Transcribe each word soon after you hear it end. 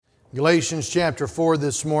Galatians chapter 4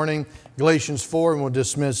 this morning. Galatians 4, and we'll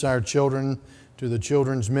dismiss our children to the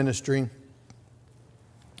children's ministry.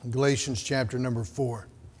 Galatians chapter number 4.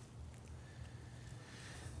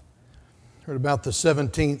 Heard about the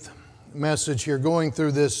 17th message here, going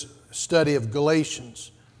through this study of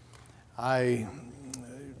Galatians. I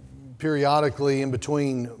periodically, in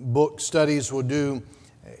between book studies, will do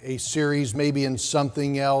a series, maybe in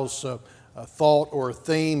something else, a thought or a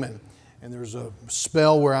theme, and there's a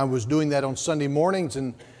spell where I was doing that on Sunday mornings,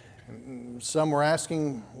 and some were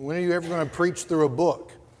asking, when are you ever going to preach through a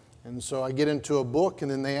book? And so I get into a book,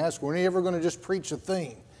 and then they ask, when are you ever going to just preach a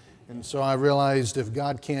theme? And so I realized if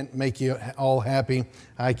God can't make you all happy,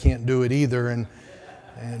 I can't do it either.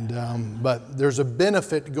 But there's a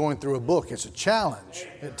benefit to going through a book. It's a challenge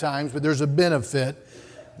at times, but there's a benefit.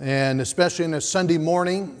 And especially in a Sunday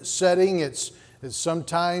morning setting, it's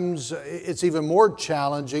sometimes it's even more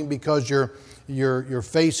challenging because you're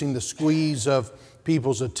facing the squeeze of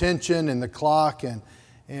people's attention and the clock,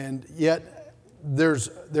 and yet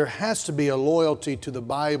there has to be a loyalty to the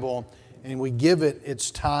Bible, and we give it its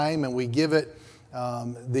time and we give it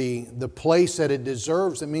the place that it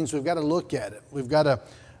deserves. It means we've got to look at it. We've got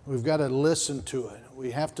to listen to it. We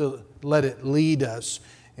have to let it lead us,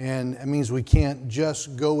 and it means we can't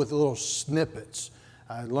just go with little snippets.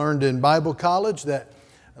 I learned in Bible college that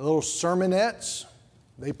little sermonettes,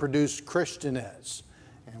 they produce Christianettes.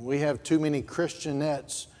 And we have too many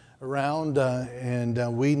Christianettes around,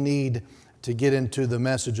 and we need to get into the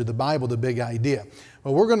message of the Bible, the big idea.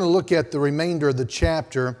 Well, we're going to look at the remainder of the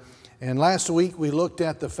chapter. And last week we looked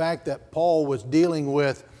at the fact that Paul was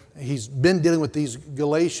he's been dealing with these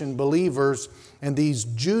Galatian believers and these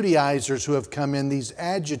Judaizers who have come in, these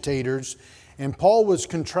agitators. And Paul was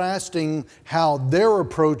contrasting how their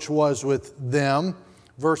approach was with them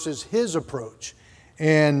versus his approach.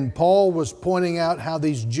 And Paul was pointing out how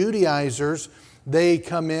these Judaizers, they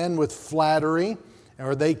come in with flattery,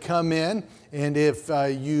 or they come in, and if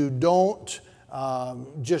you don't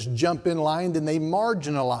just jump in line, then they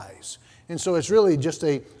marginalize. And so it's really just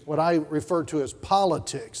what I refer to as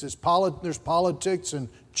politics. There's politics in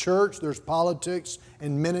church, there's politics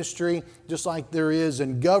in ministry, just like there is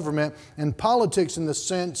in government. And politics in the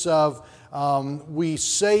sense of we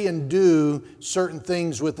say and do certain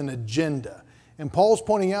things with an agenda. And Paul's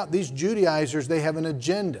pointing out these Judaizers, they have an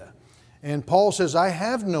agenda. And Paul says, I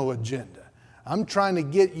have no agenda. I'm trying to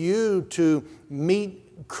get you to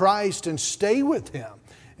meet Christ and stay with Him.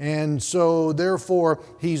 And so therefore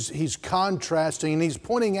he's contrasting, and he's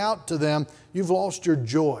pointing out to them, you've lost your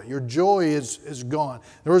joy. Your joy is gone.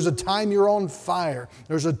 There was a time you're on fire.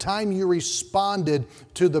 There's a time you responded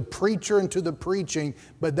to the preacher and to the preaching,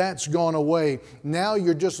 but that's gone away. Now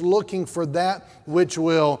you're just looking for that which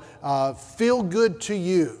will feel good to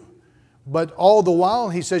you. But all the while,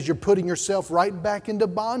 he says, you're putting yourself right back into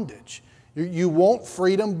bondage. You want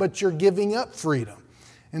freedom, but you're giving up freedom.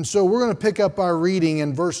 And so we're going to pick up our reading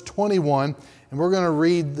in verse 21, and we're going to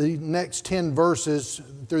read the next 10 verses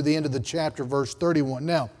through the end of the chapter, verse 31.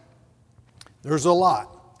 Now, there's a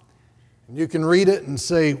lot. And you can read it and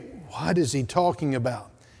say, what is he talking about?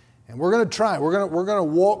 And we're going to try. We're going to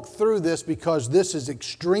walk through this because this is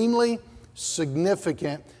extremely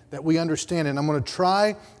significant that we understand it. And I'm going to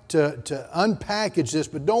try to unpackage this,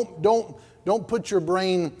 but don't put your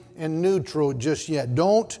brain in neutral just yet.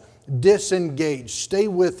 Don't disengage. Stay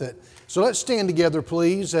with it. So let's stand together,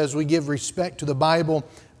 please, as we give respect to the Bible.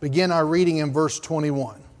 Begin our reading in verse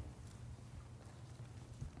 21.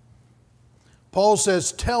 Paul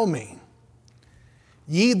says, tell me,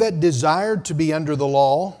 ye that desired to be under the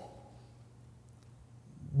law,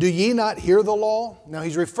 do ye not hear the law? Now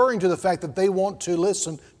he's referring to the fact that they want to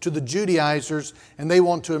listen to the Judaizers, and they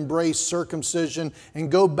want to embrace circumcision and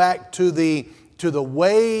go back to the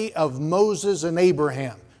way of Moses and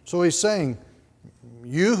Abraham. So he's saying,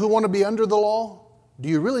 you who want to be under the law, do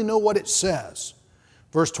you really know what it says?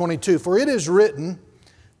 Verse 22, for it is written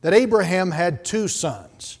that Abraham had two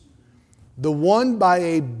sons, the one by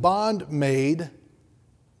a bondmaid,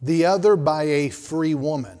 the other by a free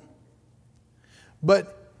woman.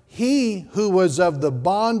 But he who was of the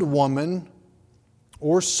bondwoman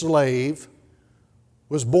or slave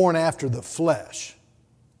was born after the flesh.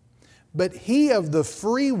 But he of the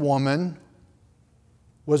free woman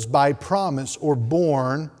was by promise, or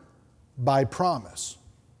born by promise.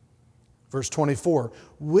 Verse 24,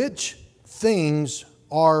 which things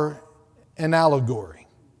are an allegory?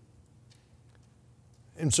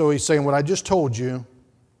 And so he's saying, what I just told you,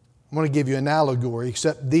 I'm going to give you an allegory,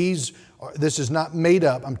 except this is not made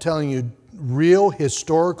up. I'm telling you real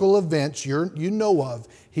historical events you know of,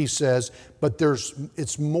 he says, but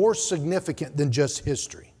it's more significant than just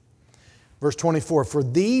history. Verse 24, for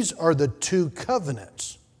these are the two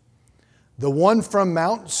covenants, the one from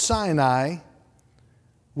Mount Sinai,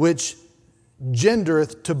 which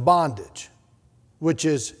gendereth to bondage, which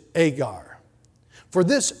is Agar. For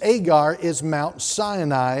this Agar is Mount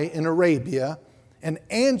Sinai in Arabia, and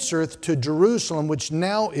answereth to Jerusalem, which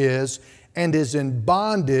now is, and is in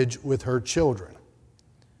bondage with her children.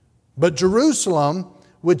 But Jerusalem,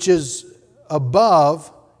 which is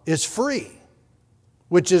above, is free,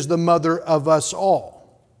 which is the mother of us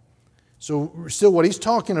all. So still what he's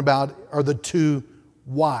talking about are the two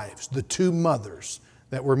wives, the two mothers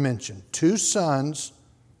that were mentioned. Two sons,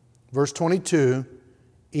 verse 22,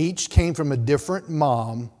 each came from a different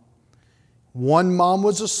mom. One mom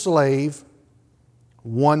was a slave,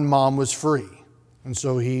 one mom was free. And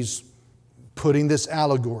so he's putting this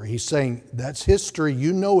allegory. He's saying, that's history,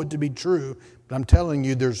 you know it to be true, but I'm telling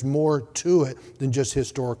you there's more to it than just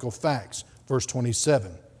historical facts. Verse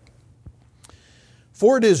 27.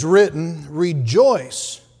 For it is written,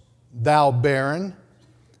 rejoice, thou barren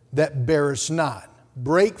that bearest not.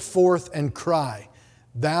 Break forth and cry,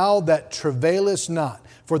 thou that travailest not.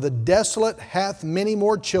 For the desolate hath many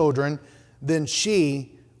more children than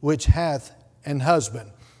she which hath an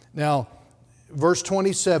husband. Now, verse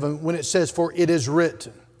 27, when it says, for it is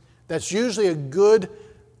written, that's usually a good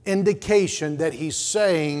indication that he's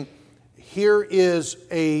saying, here is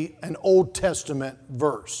an Old Testament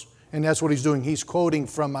verse. And that's what he's doing. He's quoting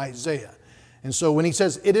from Isaiah. And so when he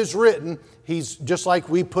says, it is written, he's just like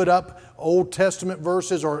we put up Old Testament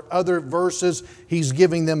verses or other verses, he's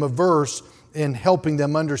giving them a verse and helping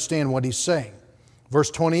them understand what he's saying. Verse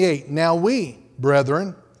 28, now we,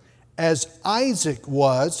 brethren, as Isaac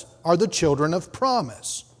was, are the children of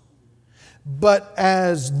promise. But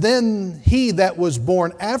as then he that was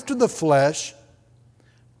born after the flesh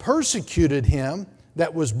persecuted him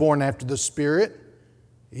that was born after the Spirit,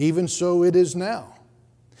 even so it is now.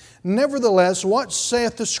 Nevertheless, what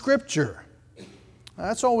saith the Scripture?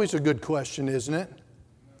 That's always a good question, isn't it?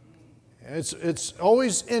 It's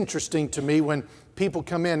always interesting to me when people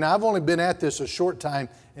come in. Now, I've only been at this a short time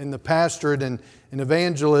in the pastorate and in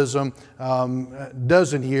evangelism, a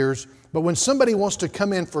dozen years. But when somebody wants to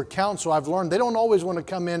come in for counsel, I've learned they don't always want to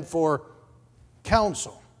come in for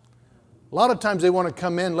counsel. A lot of times they want to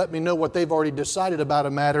come in, let me know what they've already decided about a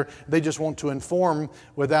matter. They just want to inform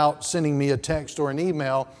without sending me a text or an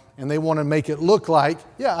email. And they want to make it look like,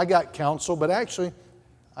 yeah, I got counsel, but actually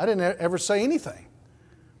I didn't ever say anything.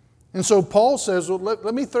 And so Paul says, well,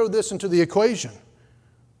 let me throw this into the equation.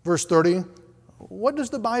 Verse 30, what does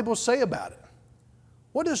the Bible say about it?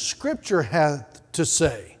 What does Scripture have to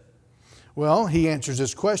say? Well, he answers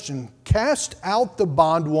this question, cast out the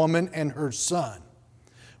bondwoman and her son.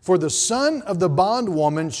 For the son of the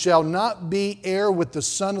bondwoman shall not be heir with the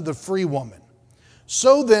son of the free woman.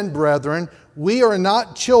 So then, brethren, we are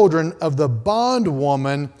not children of the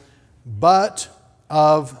bondwoman, but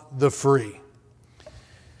of the free.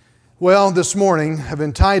 Well, this morning I've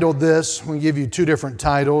entitled this, we'll give you two different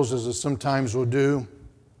titles, as I sometimes will do.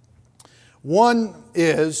 One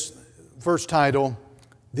is, first title,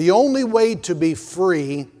 the only way to be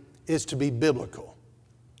free is to be biblical.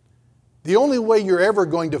 The only way you're ever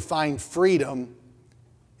going to find freedom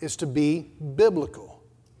is to be biblical.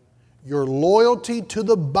 Your loyalty to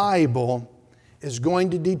the Bible is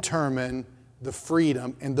going to determine the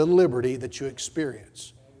freedom and the liberty that you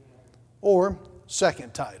experience. Or,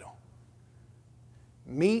 second title,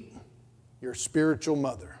 meet your spiritual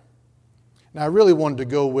mother. Now, I really wanted to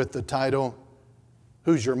go with the title,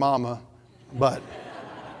 Who's Your Mama? But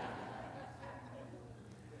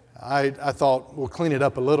I thought we'll clean it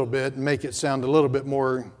up a little bit and make it sound a little bit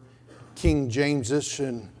more King James-ish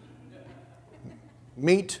and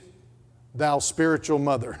meet thou spiritual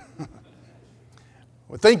mother.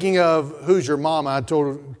 Well, thinking of Who's Your Mama, I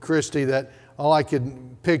told Christy that all I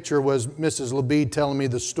could picture was Mrs. LeBede telling me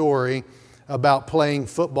the story about playing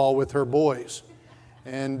football with her boys.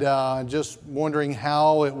 And just wondering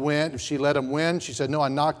how it went, if she let them win. She said, no, I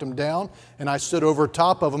knocked them down. And I stood over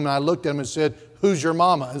top of them and I looked at them and said, who's your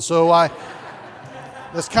mama? And so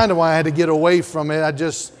that's kind of why I had to get away from it.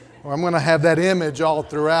 I'm going to have that image all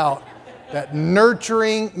throughout. That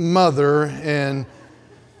nurturing mother and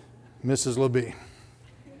Mrs. LeBede.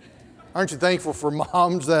 Aren't you thankful for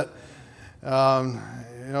moms that,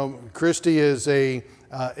 Christy is a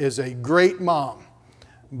great mom,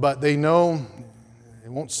 but they know they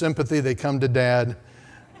want sympathy, they come to dad.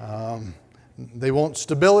 They want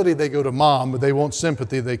stability, they go to mom, but they want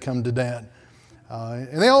sympathy, they come to dad.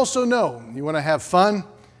 And they also know you want to have fun,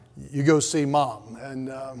 you go see mom.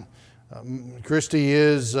 And Christy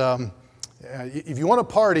is, if you want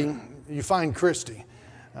to party, you find Christy.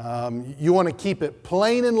 You want to keep it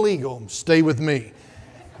plain and legal, stay with me.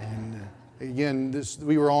 And again,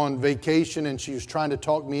 we were on vacation and she was trying to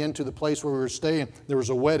talk me into the place where we were staying. There was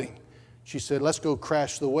a wedding. She said, let's go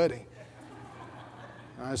crash the wedding.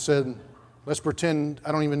 I said, let's pretend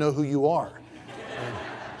I don't even know who you are.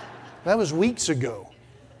 That was weeks ago.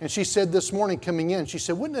 And she said this morning coming in, she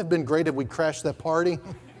said, wouldn't it have been great if we crashed that party?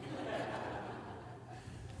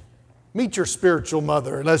 Meet your spiritual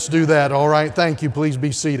mother. Let's do that, all right? Thank you. Please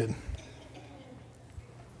be seated.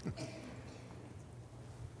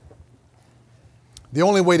 The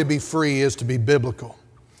only way to be free is to be biblical.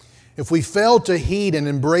 If we fail to heed and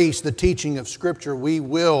embrace the teaching of Scripture, we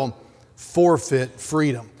will forfeit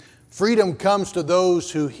freedom. Freedom comes to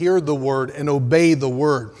those who hear the Word and obey the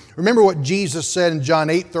Word. Remember what Jesus said in John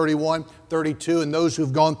 8:31, 32, and those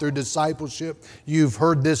who've gone through discipleship, you've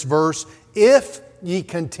heard this verse. If ye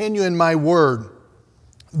continue in my Word,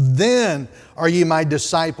 then are ye my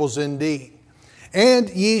disciples indeed. And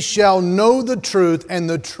ye shall know the truth, and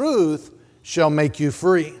the truth shall make you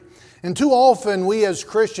free. And too often we as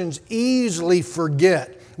Christians easily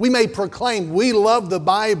forget. We may proclaim we love the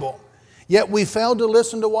Bible, yet we fail to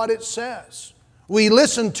listen to what it says. We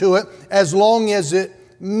listen to it as long as it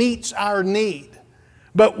meets our need.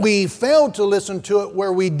 But we fail to listen to it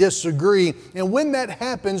where we disagree. And when that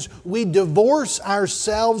happens, we divorce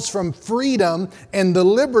ourselves from freedom and the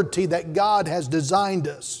liberty that God has designed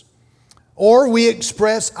us. Or we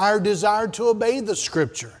express our desire to obey the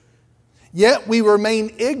Scripture. Yet we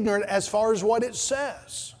remain ignorant as far as what it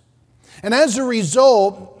says. And as a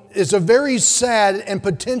result, it's a very sad and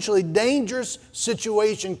potentially dangerous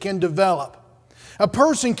situation can develop. A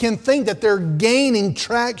person can think that they're gaining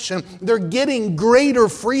traction, they're getting greater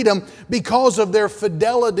freedom because of their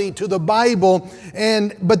fidelity to the Bible,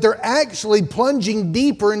 but they're actually plunging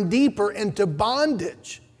deeper and deeper into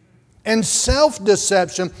bondage and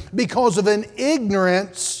self-deception because of an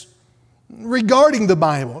ignorance regarding the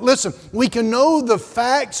Bible. Listen, we can know the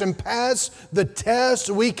facts and pass the test.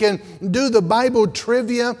 We can do the Bible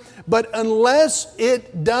trivia. But unless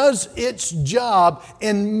it does its job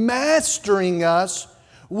in mastering us,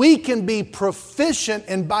 we can be proficient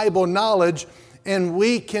in Bible knowledge and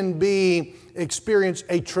we can experience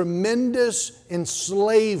a tremendous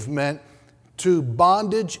enslavement to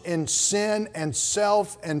bondage and sin and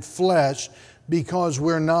self and flesh because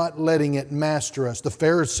we're not letting it master us. The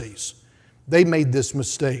Pharisees, they made this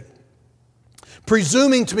mistake.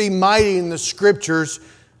 Presuming to be mighty in the Scriptures,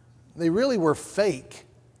 they really were fake,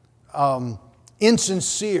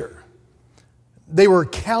 insincere. They were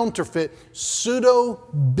counterfeit,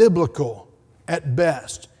 pseudo-biblical at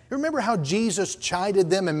best. You remember how Jesus chided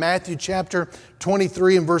them in Matthew chapter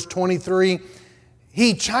 23 and verse 23?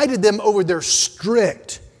 He chided them over their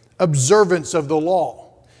strict observance of the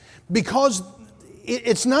law. Because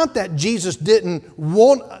it's not that Jesus didn't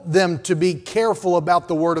want them to be careful about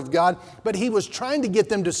the Word of God, but He was trying to get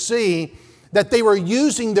them to see that they were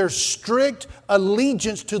using their strict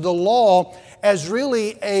allegiance to the law as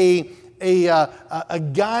really a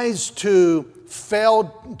guise to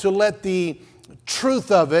fail to let the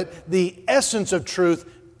truth of it, the essence of truth,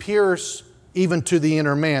 pierce even to the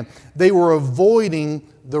inner man. They were avoiding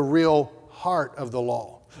the real heart of the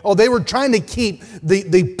law. Oh, they were trying to keep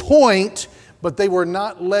the point, but they were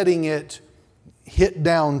not letting it hit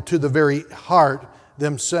down to the very heart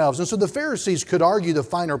themselves. And so the Pharisees could argue the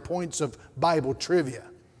finer points of Bible trivia.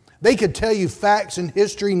 They could tell you facts and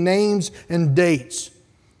history, names and dates.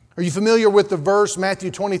 Are you familiar with the verse,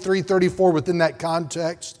 Matthew 23:34, within that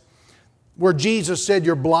context, where Jesus said,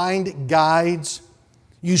 "Your blind guides,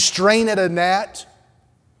 you strain at a gnat,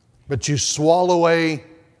 but you swallow a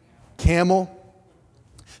camel"?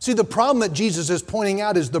 See, the problem that Jesus is pointing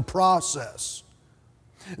out is the process.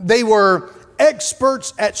 They were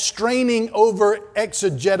experts at straining over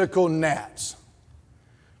exegetical gnats,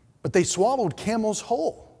 but they swallowed camels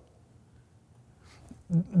whole.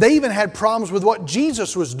 They even had problems with what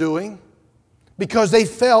Jesus was doing because they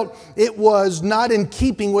felt it was not in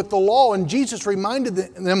keeping with the law. And Jesus reminded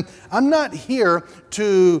them, I'm not here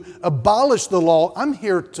to abolish the law, I'm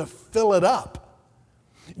here to fill it up.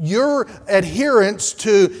 Your adherence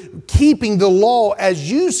to keeping the law as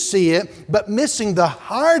you see it, but missing the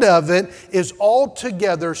heart of it, is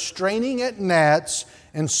altogether straining at gnats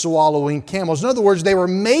and swallowing camels. In other words, they were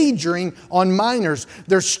majoring on minors.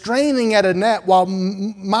 They're straining at a gnat while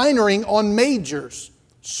minoring on majors,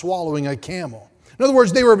 swallowing a camel. In other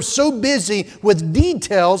words, they were so busy with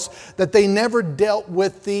details that they never dealt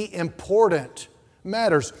with the important,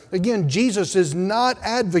 matters. Again, Jesus is not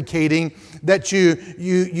advocating that you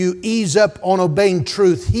ease up on obeying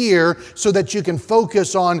truth here so that you can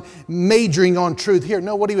focus on majoring on truth here.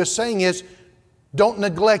 No, what he was saying is, don't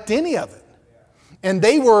neglect any of it. And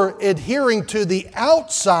they were adhering to the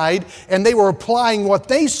outside and they were applying what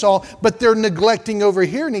they saw, but they're neglecting over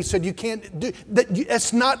here. And he said, you can't do that.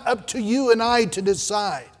 It's not up to you and I to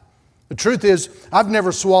decide. The truth is, I've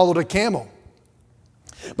never swallowed a camel,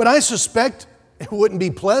 but I suspect it wouldn't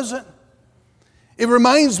be pleasant. It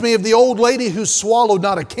reminds me of the old lady who swallowed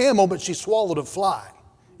not a camel, but she swallowed a fly.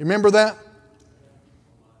 You remember that?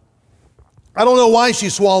 I don't know why she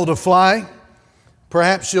swallowed a fly.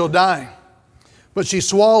 Perhaps she'll die. But she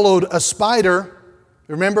swallowed a spider,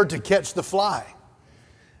 remember, to catch the fly.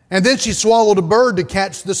 And then she swallowed a bird to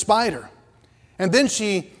catch the spider. And then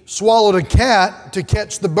she swallowed a cat to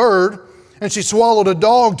catch the bird. And she swallowed a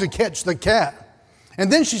dog to catch the cat.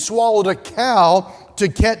 And then she swallowed a cow to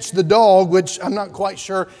catch the dog, which I'm not quite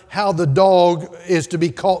sure how the dog is to be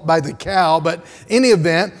caught by the cow. But in any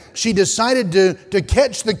event, she decided to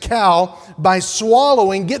catch the cow by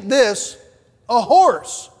swallowing, get this, a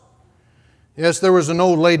horse. Yes, there was an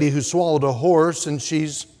old lady who swallowed a horse, and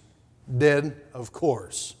she's dead, of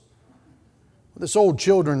course. This old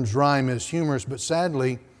children's rhyme is humorous, but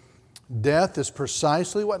sadly, death is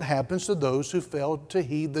precisely what happens to those who fail to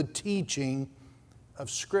heed the teaching of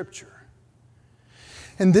Scripture.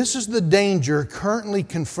 And this is the danger currently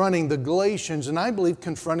confronting the Galatians, and I believe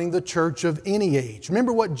confronting the church of any age.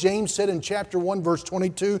 Remember what James said in chapter 1, verse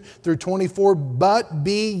 22 through 24, but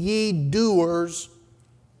be ye doers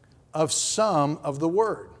of some of the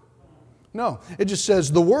word. No, it just says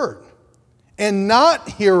the word, and not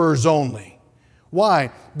hearers only.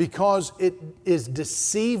 Why? Because it is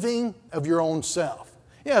deceiving of your own self.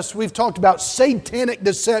 Yes, we've talked about satanic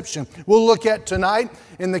deception. We'll look at tonight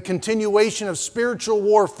in the continuation of spiritual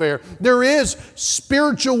warfare. There is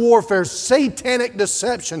spiritual warfare, satanic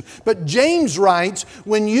deception. But James writes,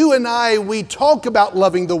 when you and I, we talk about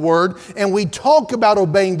loving the Word and we talk about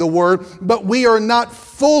obeying the Word, but we are not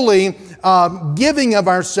fully giving of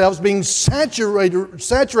ourselves, being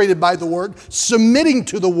saturated by the Word, submitting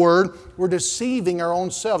to the Word, we're deceiving our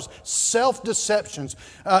own selves. Self-deception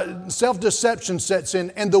sets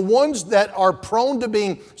in. And the ones that are prone to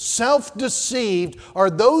being self-deceived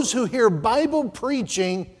are those who hear Bible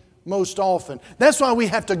preaching most often. That's why we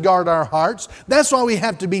have to guard our hearts. That's why we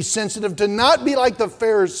have to be sensitive to not be like the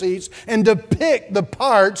Pharisees and to pick the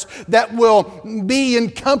parts that will be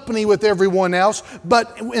in company with everyone else.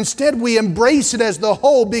 But instead we embrace it as the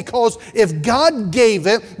whole, because if God gave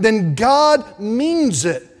it, then God means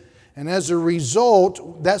it. And as a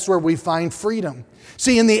result, that's where we find freedom.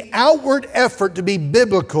 See, in the outward effort to be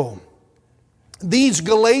biblical, these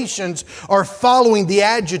Galatians are following the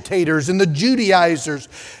agitators and the Judaizers,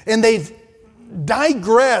 and they've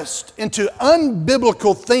digressed into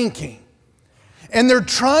unbiblical thinking. And they're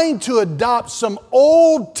trying to adopt some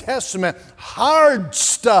Old Testament hard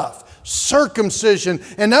stuff, circumcision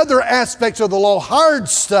and other aspects of the law, hard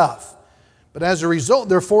stuff. But as a result,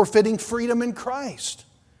 they're forfeiting freedom in Christ.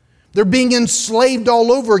 They're being enslaved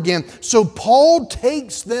all over again. So Paul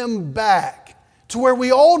takes them back to where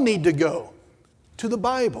we all need to go, to the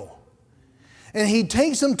Bible. And he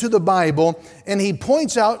takes them to the Bible and he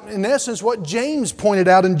points out, in essence, what James pointed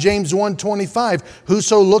out in James 1:25.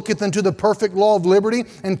 Whoso looketh into the perfect law of liberty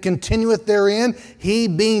and continueth therein, he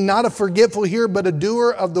being not a forgetful hearer but a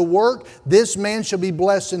doer of the work, this man shall be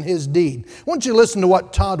blessed in his deed. I want you to listen to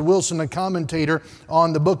what Todd Wilson, a commentator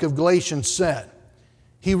on the book of Galatians, said.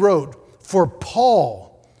 He wrote, "For Paul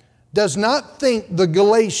does not think the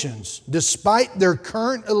Galatians, despite their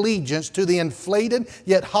current allegiance to the inflated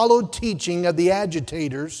yet hollow teaching of the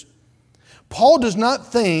agitators, Paul does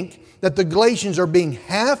not think that the Galatians are being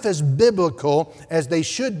half as biblical as they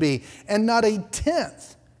should be, and not a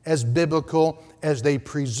tenth as biblical as they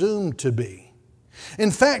presume to be.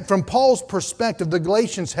 In fact, from Paul's perspective, the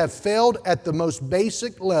Galatians have failed at the most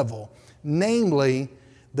basic level, namely,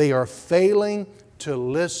 they are failing to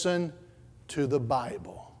listen to the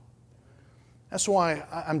Bible." That's why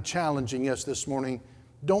I'm challenging us this morning.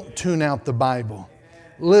 Don't tune out the Bible.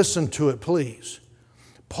 Listen to it, please.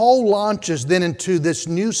 Paul launches then into this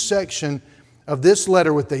new section of this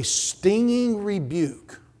letter with a stinging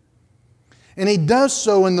rebuke. And he does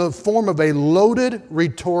so in the form of a loaded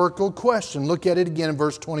rhetorical question. Look at it again in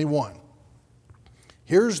verse 21.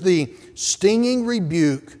 Here's the stinging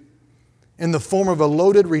rebuke in the form of a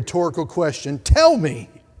loaded rhetorical question. "Tell me,"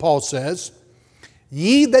 Paul says,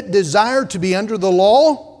 "ye that desire to be under the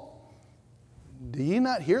law, do ye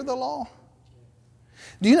not hear the law?"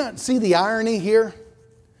 Do you not see the irony here?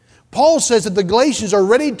 Paul says that the Galatians are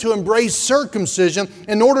ready to embrace circumcision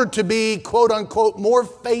in order to be, quote unquote, more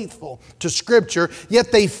faithful to Scripture,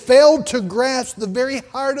 yet they failed to grasp the very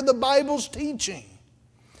heart of the Bible's teaching.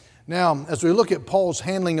 Now, as we look at Paul's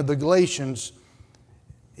handling of the Galatians,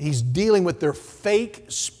 he's dealing with their fake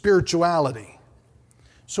spirituality.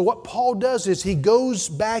 So what Paul does is he goes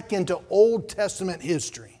back into Old Testament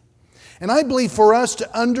history. And I believe for us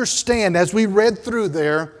to understand, as we read through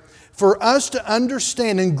there, for us to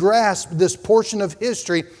understand and grasp this portion of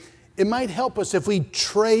history, it might help us if we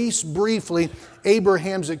trace briefly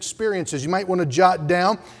Abraham's experiences. You might want to jot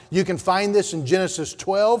down. You can find this in Genesis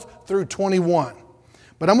 12 through 21.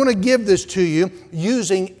 But I'm going to give this to you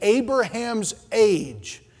using Abraham's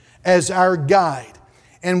age as our guide.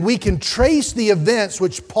 And we can trace the events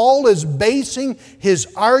which Paul is basing his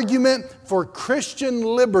argument for Christian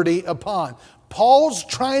liberty upon. Paul's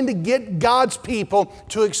trying to get God's people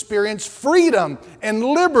to experience freedom and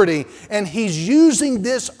liberty, and he's using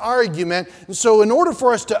this argument. And so in order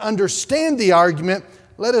for us to understand the argument,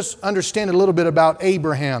 let us understand a little bit about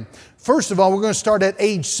Abraham. First of all, we're going to start at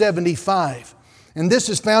age 75. And this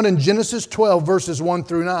is found in Genesis 12, verses 1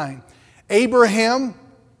 through 9. Abraham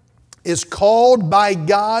is called by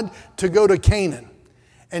God to go to Canaan.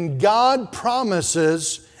 And God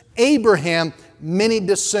promises Abraham many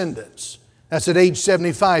descendants. That's at age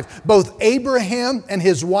 75. Both Abraham and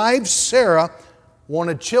his wife Sarah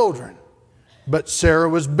wanted children, but Sarah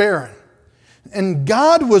was barren. And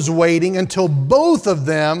God was waiting until both of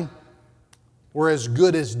them were as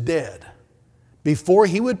good as dead before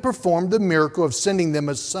He would perform the miracle of sending them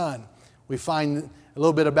a son. We find a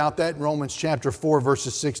little bit about that in Romans chapter 4,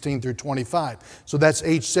 verses 16 through 25. So that's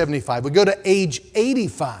age 75. We go to age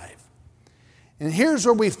 85. And here's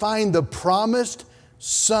where we find the promised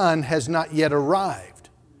son has not yet arrived.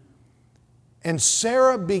 And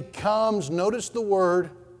Sarah becomes, notice the word,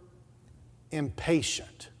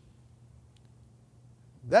 impatient.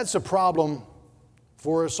 That's a problem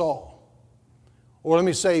for us all. Or let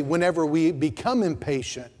me say, whenever we become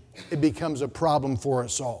impatient, it becomes a problem for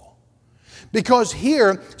us all. Because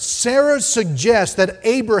here, Sarah suggests that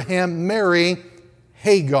Abraham marry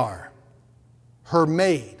Hagar, her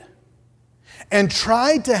maid, and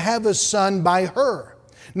tried to have a son by her.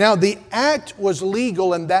 Now, the act was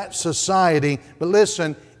legal in that society, but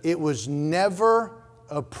listen, it was never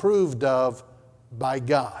approved of by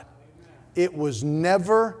God. It was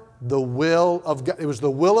never the will of God. It was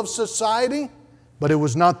the will of society, but it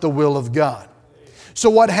was not the will of God. So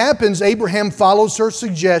what happens, Abraham follows her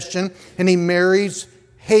suggestion and he marries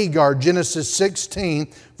Hagar, Genesis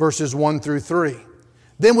 16, verses 1 through 3.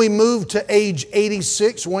 Then we move to age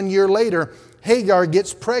 86, 1 year later. Hagar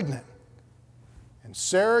gets pregnant. And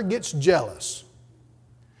Sarah gets jealous.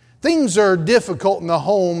 Things are difficult in the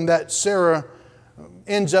home that Sarah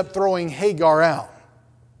ends up throwing Hagar out.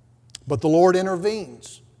 But the Lord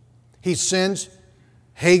intervenes. He sends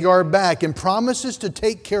Hagar back and promises to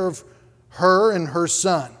take care of her and her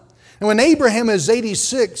son. And when Abraham is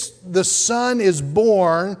 86, the son is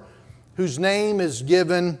born whose name is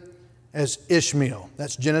given as Ishmael.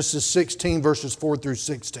 That's Genesis 16, verses 4 through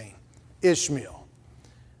 16. Ishmael.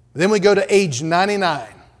 Then we go to age 99.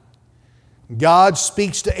 God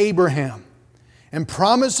speaks to Abraham and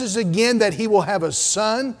promises again that he will have a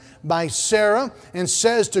son by Sarah and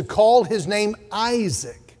says to call his name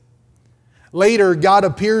Isaac. Later, God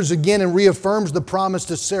appears again and reaffirms the promise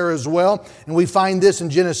to Sarah as well. And we find this in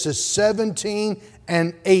Genesis 17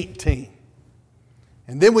 and 18.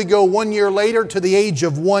 And then we go 1 year later to the age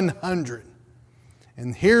of 100.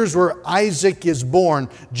 And here's where Isaac is born,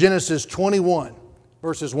 Genesis 21,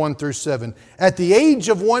 verses 1 through 7. At the age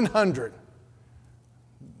of 100,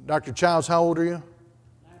 Dr. Childs, how old are you?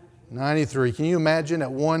 93. Can you imagine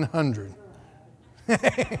at 100?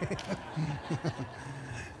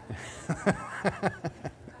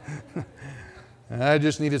 I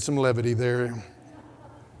just needed some levity there.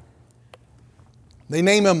 They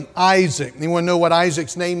name him Isaac. Anyone know what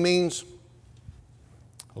Isaac's name means?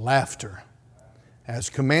 Laughter. As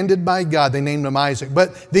commanded by God, they named him Isaac.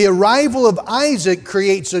 But the arrival of Isaac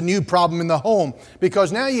creates a new problem in the home,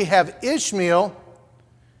 because now you have Ishmael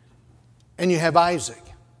and you have Isaac,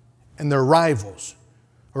 and they're rivals.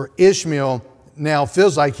 Or Ishmael now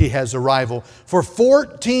feels like he has a rival. For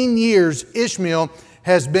 14 years, Ishmael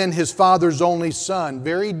has been his father's only son,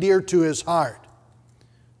 very dear to his heart.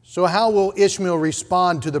 So how will Ishmael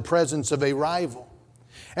respond to the presence of a rival?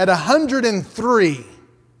 At 103,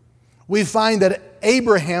 we find that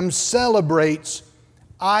Abraham celebrates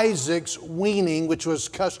Isaac's weaning, which was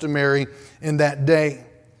customary in that day.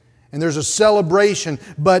 And there's a celebration,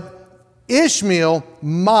 but Ishmael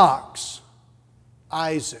mocks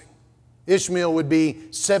Isaac. Ishmael would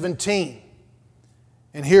be 17.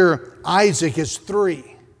 And here Isaac is 3.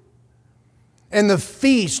 And the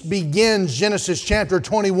feast begins, Genesis chapter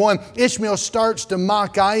 21. Ishmael starts to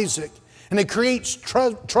mock Isaac, and it creates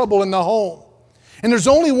trouble in the home. And there's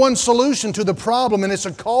only one solution to the problem, and it's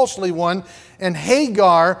a costly one. And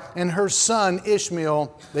Hagar and her son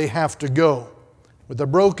Ishmael, they have to go. With a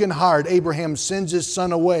broken heart, Abraham sends his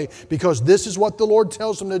son away because this is what the Lord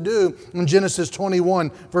tells him to do in Genesis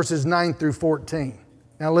 21, verses 9 through 14.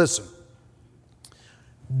 Now listen.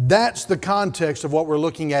 That's the context of what we're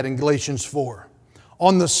looking at in Galatians 4.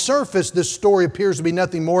 On the surface, this story appears to be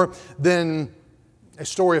nothing more than a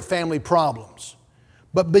story of family problems.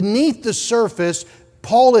 But beneath the surface,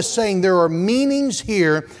 Paul is saying there are meanings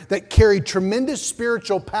here that carry tremendous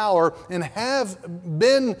spiritual power and have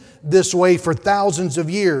been this way for thousands of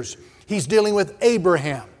years. He's dealing with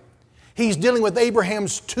Abraham. He's dealing with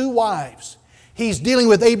Abraham's 2 wives. He's dealing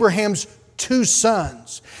with Abraham's 2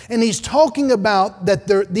 sons. And he's talking about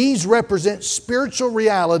that these represent spiritual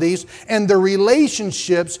realities and the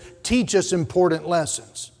relationships teach us important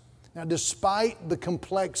lessons. Now, despite the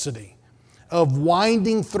complexity of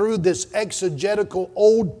winding through this exegetical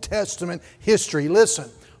Old Testament history, listen,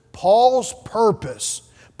 Paul's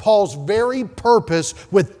very purpose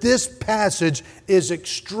with this passage is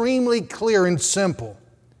extremely clear and simple.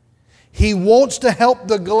 He wants to help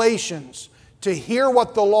the Galatians to hear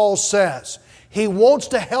what the law says. He wants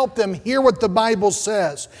to help them hear what the Bible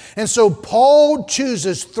says. And so Paul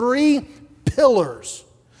chooses 3 pillars,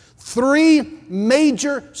 3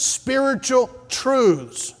 major spiritual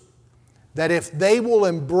truths that if they will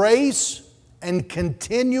embrace and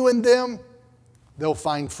continue in them, they'll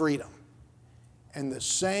find freedom. And the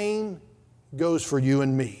same goes for you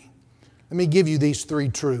and me. Let me give you these 3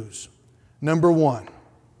 truths. Number 1,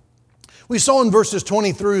 we saw in verses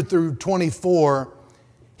 23 through 24,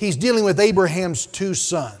 he's dealing with Abraham's 2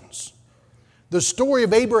 sons. The story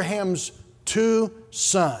of Abraham's 2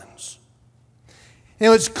 sons.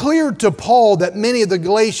 Now, it's clear to Paul that many of the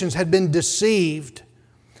Galatians had been deceived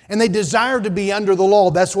and they desired to be under the law.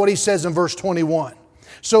 That's what he says in verse 21.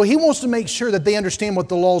 So he wants to make sure that they understand what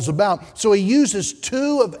the law is about. So he uses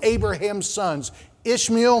 2 of Abraham's sons,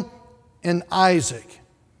 Ishmael and Isaac.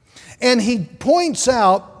 And he points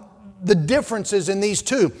out the differences in these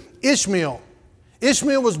 2. Ishmael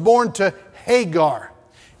was born to Hagar.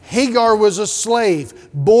 Hagar was a slave,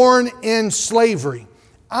 born in slavery.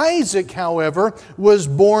 Isaac, however, was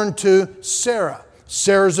born to Sarah.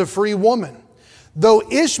 Sarah's a free woman. Though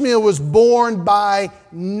Ishmael was born by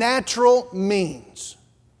natural means,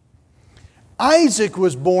 Isaac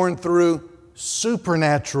was born through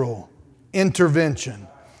supernatural intervention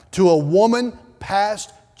to a woman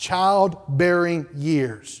past childbearing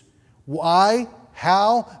years. Why?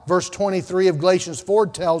 How? Verse 23 of Galatians 4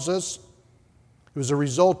 tells us it was a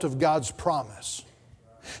result of God's promise.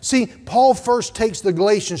 See, Paul first takes the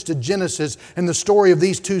Galatians to Genesis and the story of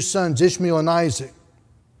these 2 sons, Ishmael and Isaac.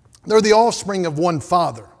 They're the offspring of one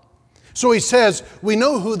father. So he says, we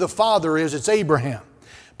know who the father is, it's Abraham.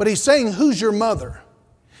 But he's saying, who's your mother?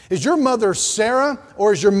 Is your mother Sarah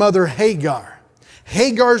or is your mother Hagar?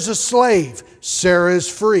 Hagar's a slave, Sarah is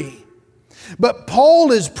free. But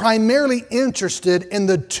Paul is primarily interested in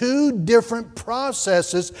the 2 different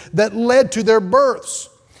processes that led to their births.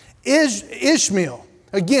 Ishmael,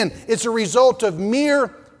 again, it's a result of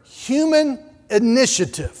mere human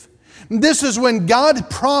initiative. This is when God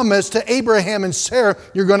promised to Abraham and Sarah,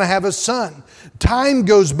 you're going to have a son. Time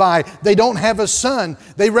goes by. They don't have a son.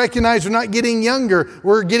 They recognize they're not getting younger.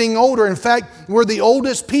 We're getting older. In fact, we're the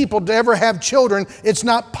oldest people to ever have children. It's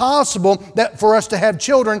not possible that for us to have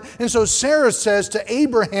children. And so Sarah says to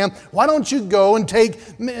Abraham, why don't you go and take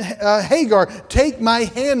Hagar, take my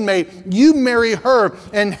handmaid, you marry her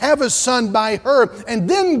and have a son by her. And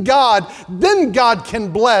then God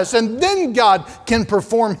can bless and then God can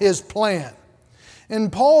perform His plan.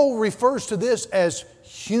 And Paul refers to this as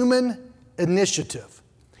human initiative.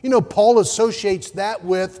 You know, Paul associates that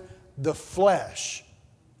with the flesh.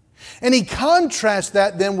 And he contrasts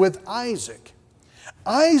that then with Isaac.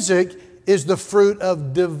 Isaac is the fruit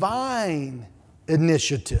of divine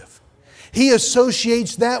initiative. He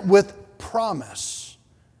associates that with promise.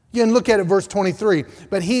 You can look at it, verse 23.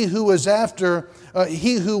 But he who was of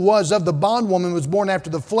the bondwoman was born after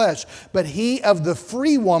the flesh, but he of the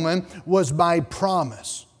free woman was by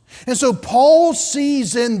promise. And so Paul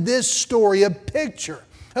sees in this story a picture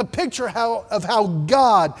of how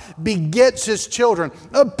God begets His children,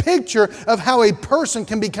 a picture of how a person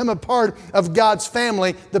can become a part of God's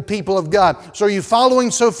family, the people of God. So are you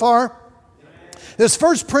following so far? This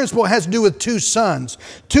first principle has to do with two sons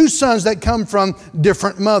that come from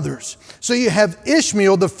different mothers. So you have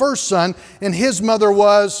Ishmael, the first son, and his mother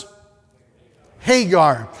was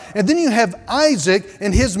Hagar. And then you have Isaac,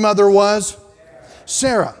 and his mother was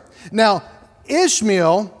Sarah. Now,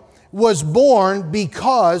 Ishmael was born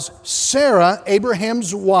because Sarah,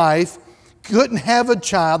 Abraham's wife, couldn't have a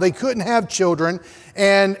child. They couldn't have children.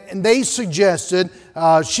 And she suggested,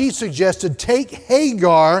 take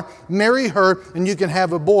Hagar, marry her, and you can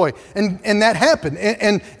have a boy. And that happened.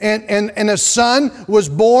 And a son was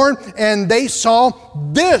born, and they saw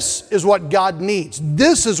this is what God needs.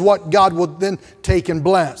 This is what God will then take and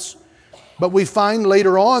bless. But we find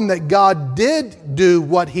later on that God did do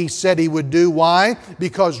what He said He would do. Why?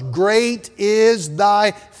 Because great is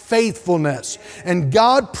thy faithfulness. And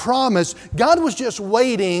God promised, God was just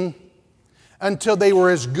waiting until they were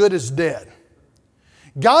as good as dead.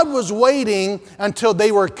 God was waiting until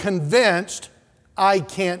they were convinced, I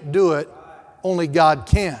can't do it, only God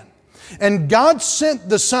can. And God sent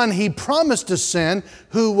the son He promised to send,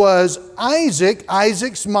 who was Isaac.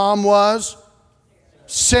 Isaac's mom was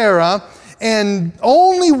Sarah. And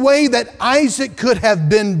only way that Isaac could have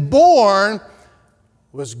been born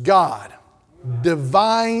was God.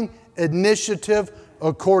 Divine initiative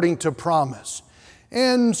according to promise.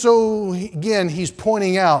 And so, again, he's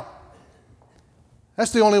pointing out,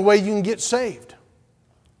 that's the only way you can get saved.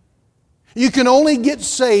 You can only get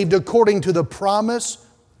saved according to the promise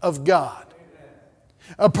of God.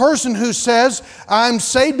 A person who says, I'm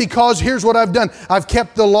saved because here's what I've done. I've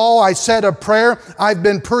kept the law. I said a prayer. I've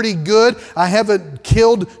been pretty good. I haven't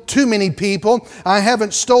killed too many people. I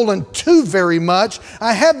haven't stolen too very much.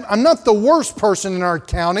 I'm not the worst person in our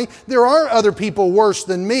county. There are other people worse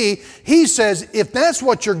than me. He says, if that's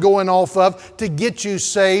what you're going off of to get you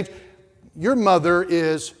saved, your mother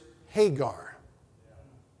is Hagar.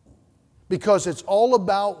 Because it's all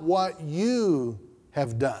about what you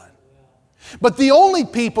have done. But the only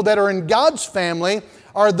people that are in God's family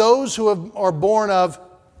are those who are born of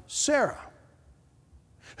Sarah,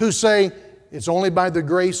 who say, it's only by the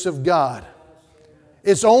grace of God.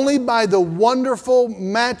 It's only by the wonderful,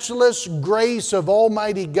 matchless grace of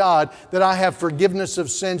Almighty God that I have forgiveness of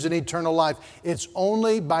sins and eternal life. It's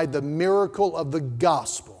only by the miracle of the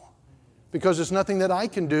gospel. Because it's nothing that I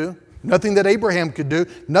can do, nothing that Abraham could do,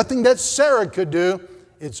 nothing that Sarah could do.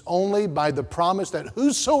 It's only by the promise that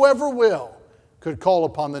whosoever will could call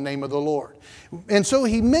upon the name of the Lord. And so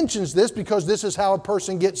he mentions this because this is how a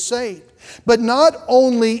person gets saved. But not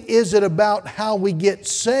only is it about how we get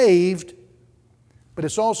saved, but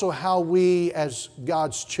it's also how we as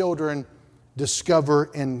God's children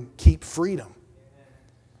discover and keep freedom.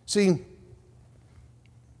 See,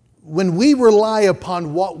 when we rely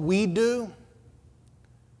upon what we do,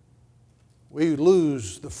 we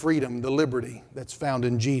lose the freedom, the liberty that's found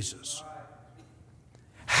in Jesus.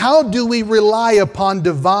 How do we rely upon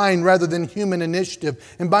divine rather than human initiative?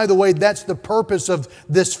 And by the way, that's the purpose of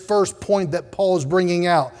this first point that Paul is bringing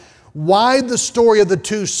out. Why the story of the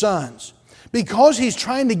two sons? Because he's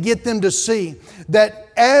trying to get them to see that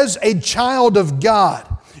as a child of God,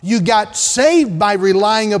 you got saved by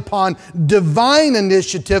relying upon divine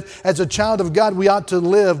initiative. As a child of God, we ought to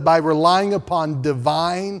live by relying upon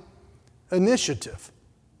divine initiative,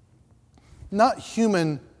 not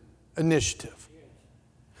human initiative.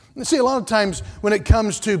 You see, a lot of times when it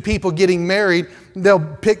comes to people getting married, they'll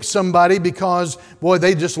pick somebody because, boy,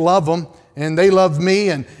 they just love them and they love me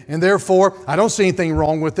and therefore I don't see anything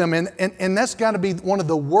wrong with them. And that's got to be one of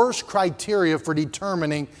the worst criteria for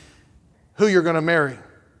determining who you're going to marry.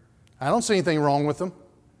 I don't see anything wrong with them.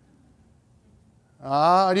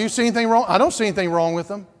 Do you see anything wrong? I don't see anything wrong with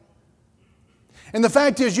them. And the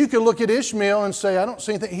fact is, you could look at Ishmael and say, I don't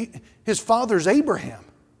see anything. His father's Abraham.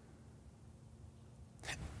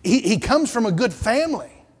 He comes from a good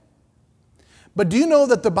family. But do you know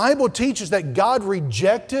that the Bible teaches that God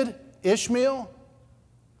rejected Ishmael?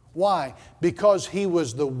 Why? Because he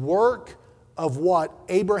was the work of what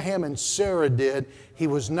Abraham and Sarah did. He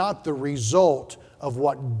was not the result of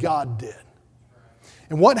what God did.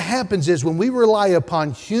 And what happens is when we rely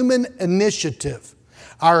upon human initiative,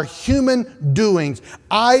 our human doings,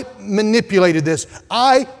 I manipulated this,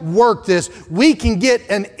 I worked this, we can get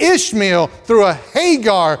an Ishmael through a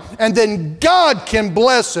Hagar and then God can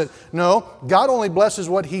bless it. No, God only blesses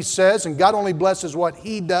what He says and God only blesses what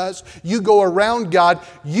He does. You go around God,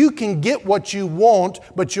 you can get what you want,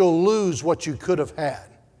 but you'll lose what you could have had.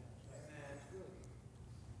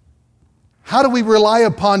 How do we rely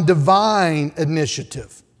upon divine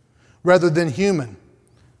initiative rather than human?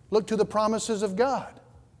 Look to the promises of God.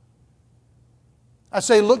 I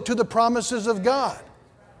say, look to the promises of God.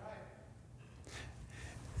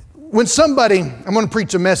 When somebody, I'm going to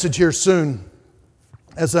preach a message here soon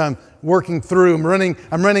as I'm working through.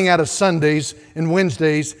 I'm running out of Sundays and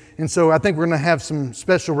Wednesdays, and so I think we're going to have some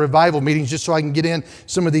special revival meetings just so I can get in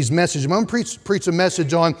some of these messages. I'm going to preach a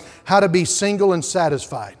message on how to be single and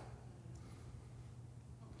satisfied.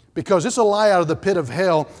 Because it's a lie out of the pit of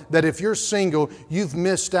hell that if you're single, you've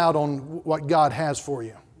missed out on what God has for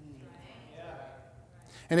you.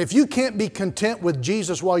 And if you can't be content with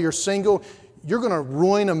Jesus while you're single, you're going to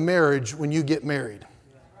ruin a marriage when you get married.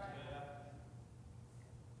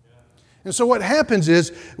 And so what happens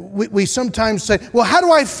is we sometimes say, well, how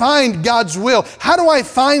do I find God's will? How do I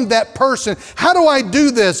find that person? How do I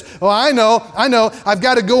do this? Oh, I know. I've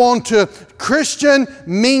got to go on to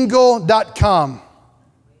christianmingle.com.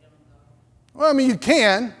 Well, I mean, you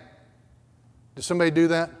can. Does somebody do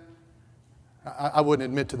that? I wouldn't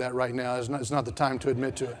admit to that right now. It's not the time to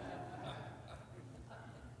admit to it.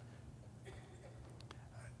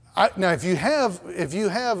 Now, if you have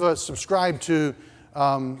subscribed to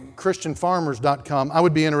christianfarmers.com, I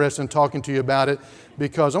would be interested in talking to you about it,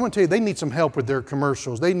 because I want to tell you, they need some help with their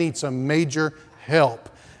commercials. They need some major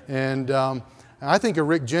help. And I think a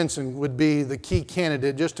Rick Jensen would be the key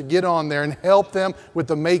candidate just to get on there and help them with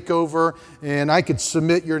the makeover. And I could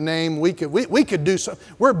submit your name. We could do some.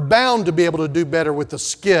 We're bound to be able to do better with the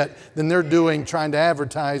skit than they're doing trying to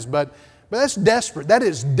advertise. But that's desperate. That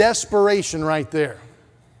is desperation right there.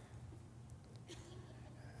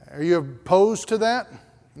 Are you opposed to that?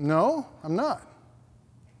 No, I'm not.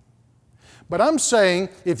 But I'm saying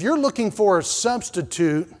if you're looking for a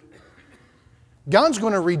substitute, God's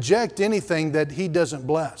going to reject anything that He doesn't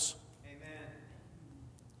bless. Amen.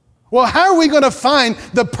 Well, how are we going to find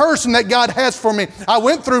the person that God has for me? I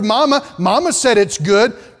went through Mama. Mama said it's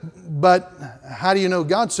good, but how do you know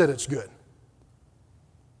God said it's good?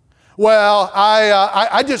 Well,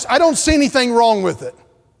 I don't see anything wrong with it.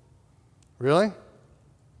 Really?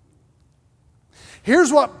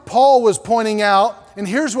 Here's what Paul was pointing out, and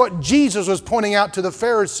here's what Jesus was pointing out to the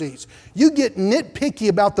Pharisees. You get nitpicky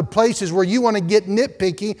about the places where you want to get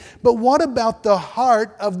nitpicky, but what about the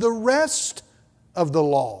heart of the rest of the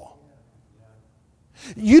law?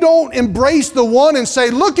 You don't embrace the one and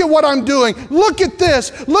say, look at what I'm doing. Look at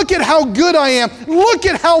this. Look at how good I am. Look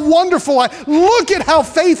at how wonderful I am. Look at how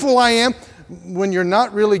faithful I am. When you're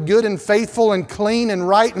not really good and faithful and clean and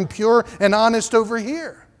right and pure and honest over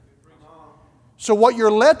here. So what you're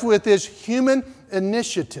left with is human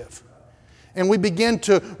initiative. And we begin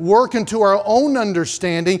to work into our own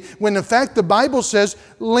understanding when in fact the Bible says,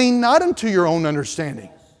 lean not into your own understanding.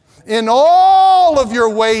 In all of your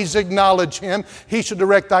ways acknowledge Him. He shall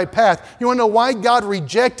direct thy path. You want to know why God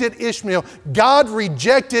rejected Ishmael? God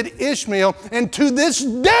rejected Ishmael, and to this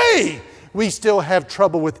day we still have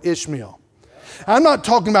trouble with Ishmael. I'm not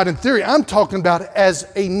talking about in theory. I'm talking about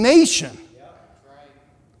as a nation.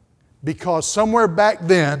 Because somewhere back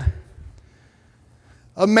then,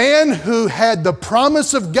 a man who had the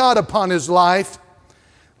promise of God upon his life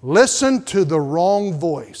listened to the wrong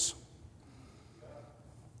voice.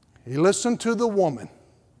 He listened to the woman.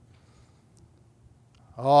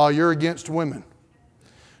 Oh, you're against women.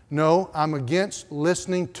 No, I'm against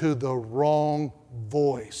listening to the wrong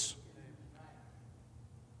voice.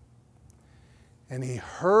 And he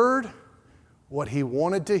heard what he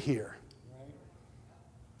wanted to hear.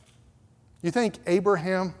 You think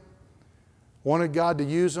Abraham wanted God to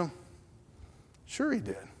use him? Sure he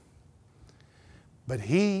did. But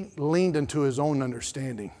he leaned into his own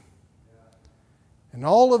understanding. In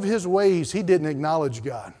all of his ways, he didn't acknowledge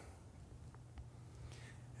God.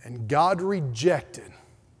 And God rejected.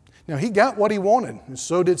 Now, he got what he wanted, and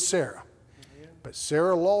so did Sarah. But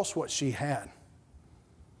Sarah lost what she had.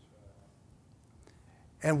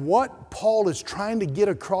 And what Paul is trying to get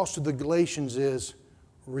across to the Galatians is,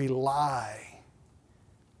 rely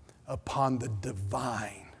upon the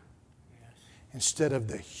divine instead of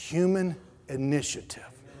the human initiative.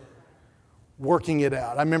 Working it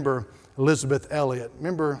out. I remember Elizabeth Elliot.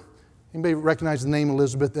 Anybody recognize the name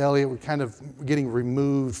Elizabeth Elliot? We're kind of getting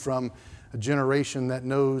removed from a generation that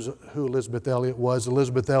knows who Elizabeth Elliot was.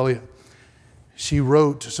 Elizabeth Elliot,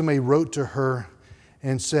 somebody wrote to her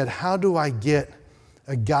and said, how do I get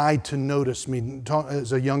a guy to notice me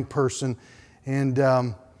as a young person?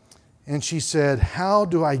 And she said, how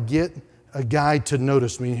do I get a guy to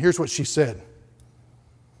notice me? And here's what she said.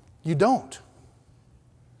 You don't.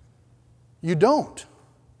 You don't.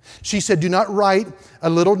 She said, do not write a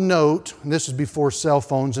little note, and this is before cell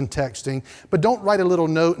phones and texting, but don't write a little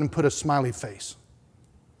note and put a smiley face.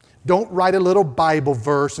 Don't write a little Bible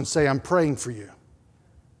verse and say, I'm praying for you.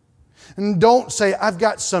 And don't say, I've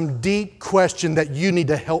got some deep question that you need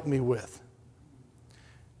to help me with.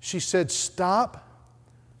 She said, stop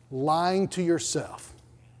lying to yourself.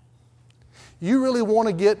 You really want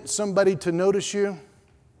to get somebody to notice you?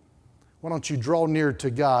 Why don't you draw near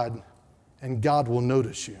to God and God will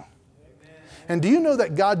notice you? Amen. And do you know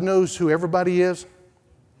that God knows who everybody is?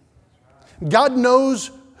 God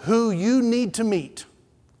knows who you need to meet.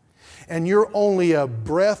 And you're only a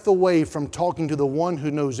breath away from talking to the one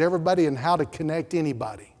who knows everybody and how to connect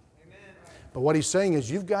anybody. Amen. But what he's saying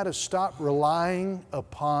is you've got to stop relying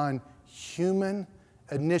upon human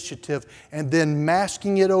initiative and then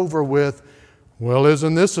masking it over with, well,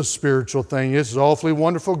 isn't this a spiritual thing? This is awfully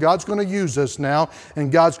wonderful. God's going to use us now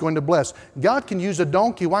and God's going to bless. God can use a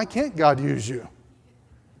donkey. Why can't God use you?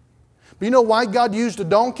 But you know why God used a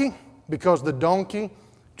donkey? Because the donkey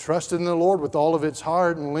trusted in the Lord with all of its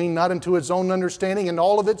heart and leaned not into its own understanding. In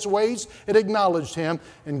all of its ways, it acknowledged Him,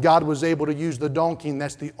 and God was able to use the donkey, and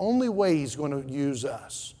that's the only way He's going to use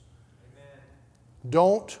us. Amen.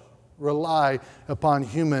 Don't rely upon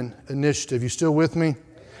human initiative. You still with me? Amen.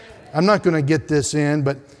 I'm not going to get this in,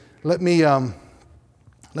 but let me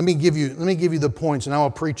give you the points, and I will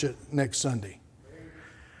preach it next Sunday.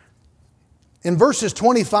 In verses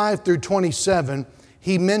 25 through 27,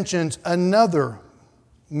 he mentions another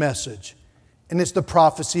message, and it's the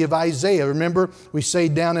prophecy of Isaiah. Remember, we say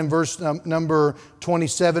down in verse number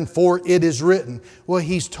 27, for it is written. Well,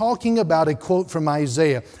 he's talking about a quote from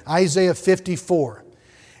Isaiah 54.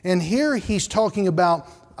 And here he's talking about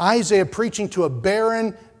Isaiah preaching to a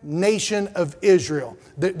barren nation of Israel.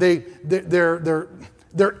 They're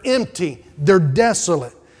empty, they're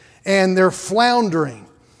desolate, and they're floundering.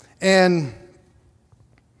 And,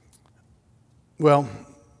 well,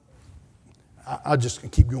 I'll just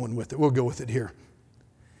keep going with it. We'll go with it here.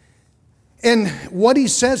 And what he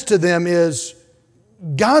says to them is,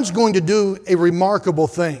 God's going to do a remarkable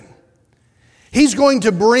thing. He's going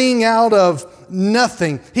to bring out of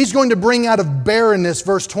nothing. He's going to bring out of barrenness,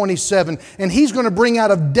 verse 27. And He's going to bring out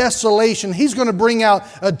of desolation. He's going to bring out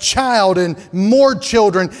a child and more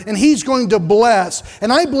children. And He's going to bless.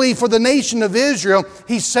 And I believe for the nation of Israel,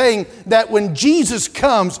 He's saying that when Jesus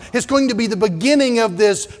comes, it's going to be the beginning of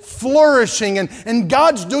this flourishing. And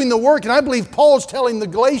God's doing the work. And I believe Paul's telling the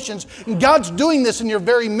Galatians, God's doing this in your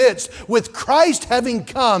very midst. With Christ having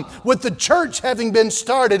come, with the church having been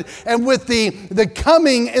started, and with the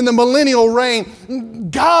coming in the millennial reign,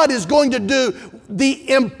 God is going to do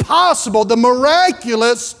the impossible, the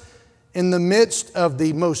miraculous, in the midst of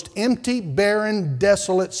the most empty, barren,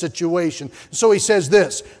 desolate situation. So he says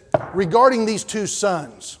this regarding these two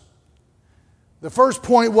sons. The first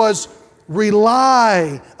point was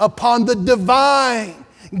rely upon the divine.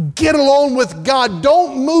 Get along with God.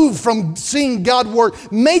 Don't move from seeing God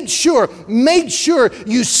work. Make sure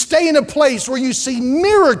you stay in a place where you see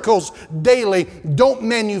miracles daily.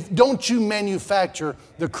 Don't you manufacture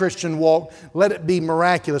the Christian walk. Let it be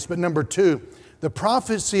miraculous. But number two, the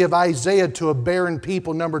prophecy of Isaiah to a barren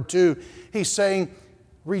people. Number two, he's saying,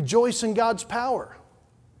 rejoice in God's power.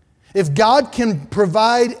 If God can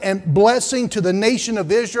provide a blessing to the nation of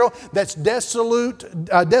Israel that's desolate,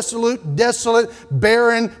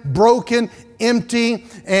 barren, broken, empty,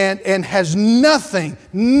 and has nothing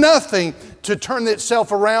to turn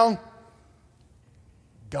itself around,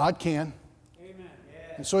 God can. Amen.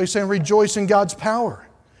 And so he's saying rejoice in God's power.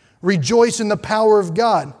 Rejoice in the power of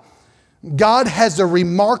God. God has a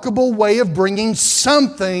remarkable way of bringing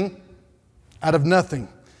something out of nothing.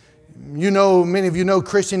 You know, many of you know,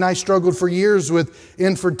 Christy and I struggled for years with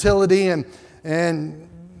infertility and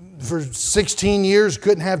for 16 years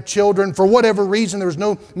couldn't have children for whatever reason. There was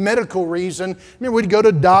no medical reason. Remember, we'd go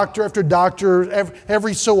to doctor after doctor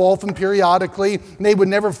every so often, periodically, and they would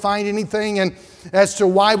never find anything and as to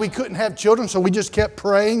why we couldn't have children, so we just kept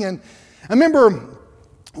praying. And I remember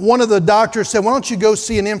one of the doctors said, why don't you go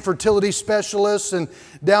see an infertility specialist? And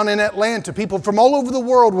down in Atlanta, people from all over the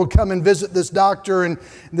world will come and visit this doctor and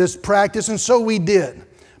this practice. And so we did.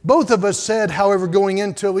 Both of us said, however, going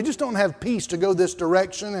into it, we just don't have peace to go this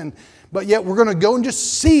direction. But yet we're going to go and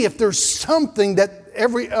just see if there's something that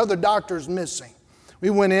every other doctor is missing. We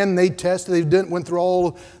went in, they tested, went through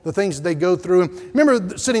all the things that they go through. And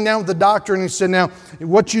remember sitting down with the doctor and he said, now,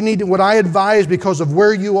 what I advise because of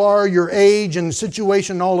where you are, your age and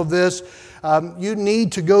situation and all of this, you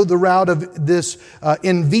need to go the route of this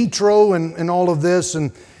in vitro and all of this.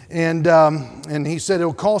 And he said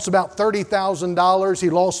it'll cost about $30,000. He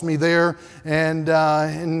lost me there.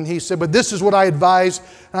 And he said, but this is what I advise.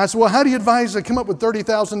 And I said, well, how do you advise I come up with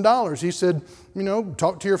 $30,000? He said,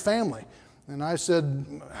 talk to your family. And I said,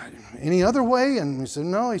 any other way? And he said,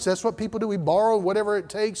 no. He said, that's what people do. We borrow whatever it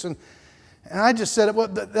takes. And And I just said, well,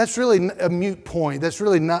 that's really a moot point. That's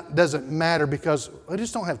really doesn't matter because I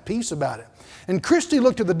just don't have peace about it. And Christy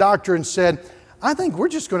looked at the doctor and said, I think we're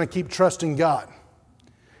just going to keep trusting God.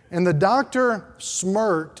 And the doctor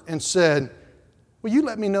smirked and said, will you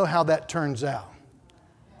let me know how that turns out?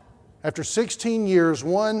 After 16 years,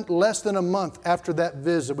 less than a month after that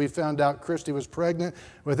visit, we found out Christy was pregnant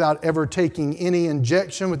without ever taking any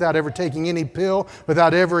injection, without ever taking any pill,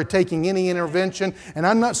 without ever taking any intervention. And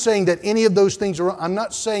I'm not saying that any of those things are wrong. I'm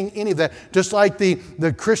not saying any of that. Just like the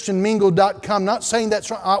ChristianMingle.com, I'm not saying that's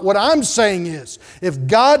wrong. What I'm saying is, if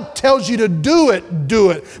God tells you to do it, do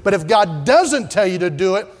it. But if God doesn't tell you to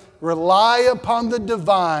do it, rely upon the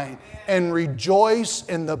divine and rejoice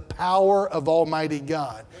in the power of Almighty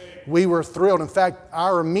God. We were thrilled. In fact,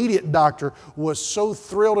 our immediate doctor was so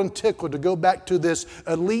thrilled and tickled to go back to this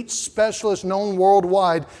elite specialist known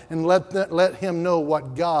worldwide and let him know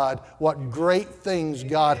what great things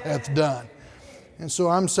God hath done. And so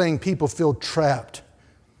I'm saying people feel trapped.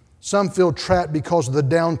 Some feel trapped because of the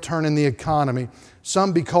downturn in the economy.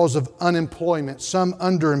 Some because of unemployment, some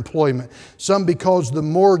underemployment, some because the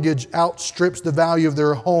mortgage outstrips the value of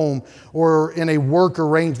their home, or in a work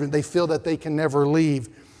arrangement they feel that they can never leave.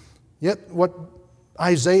 Yet what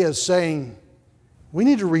Isaiah is saying, we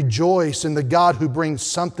need to rejoice in the God who brings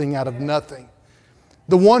something out of nothing.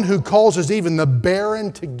 The one who causes even the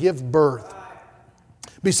barren to give birth.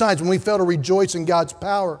 Besides, when we fail to rejoice in God's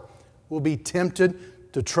power, we'll be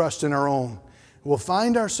tempted to trust in our own. We'll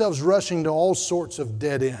find ourselves rushing to all sorts of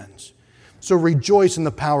dead ends. So rejoice in the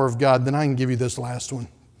power of God. Then I can give you this last one.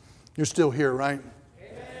 You're still here, right?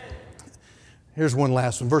 Amen. Here's one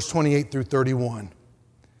last one. Verse 28 through 31.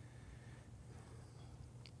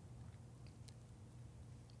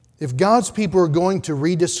 If God's people are going to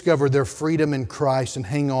rediscover their freedom in Christ and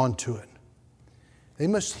hang on to it, they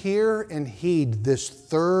must hear and heed this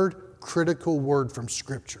third critical word from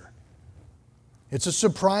Scripture. It's a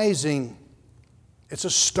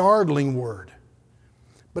startling word,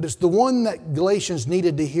 but it's the one that Galatians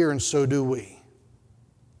needed to hear, and so do we.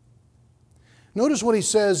 Notice what he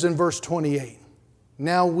says in verse 28.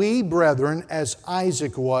 Now we, brethren, as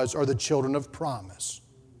Isaac was, are the children of promise.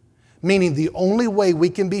 Meaning the only way we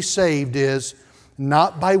can be saved is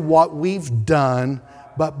not by what we've done,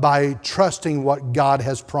 but by trusting what God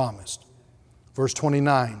has promised. Verse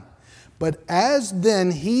 29. But as then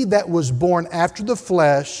he that was born after the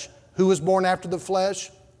flesh, who was born after the flesh?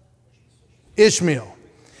 Ishmael.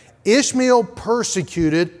 Ishmael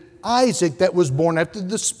persecuted Isaac that was born after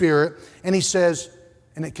the Spirit. And he says,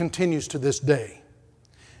 and it continues to this day.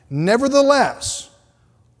 Nevertheless,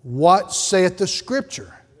 what saith the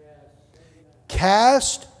Scripture?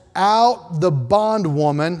 Cast out the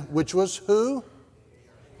bondwoman, which was who?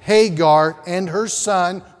 Hagar, and her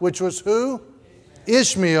son, which was who?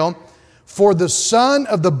 Ishmael. For the son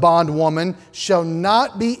of the bondwoman shall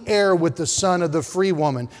not be heir with the son of the free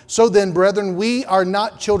woman. So then, brethren, we are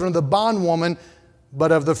not children of the bondwoman,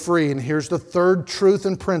 but of the free. And here's the third truth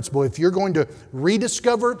and principle. If you're going to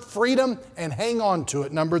rediscover freedom and hang on to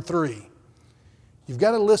it, number 3, you've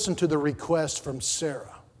got to listen to the request from Sarah.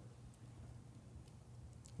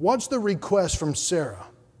 What's the request from Sarah?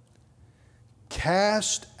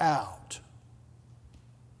 Cast out.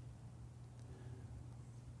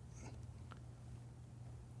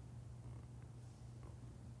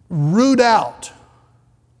 Root out.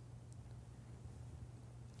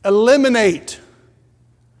 Eliminate.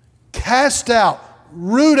 Cast out.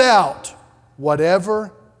 Root out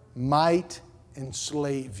whatever might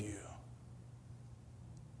enslave you.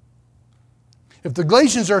 If the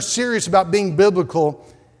Galatians are serious about being biblical,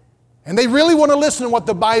 and they really want to listen to what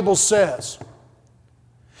the Bible says,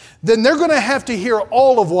 then they're going to have to hear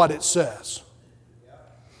all of what it says.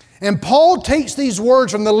 And Paul takes these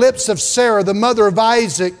words from the lips of Sarah, the mother of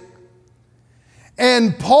Isaac,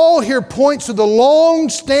 and Paul here points to the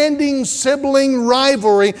long-standing sibling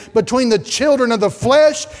rivalry between the children of the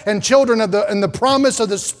flesh and children of the promise of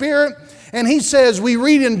the Spirit. And he says, we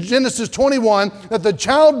read in Genesis 21 that the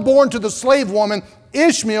child born to the slave woman,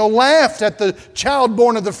 Ishmael, laughed at the child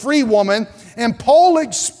born of the free woman. And Paul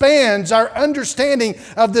expands our understanding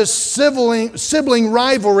of this sibling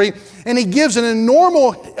rivalry, and he gives an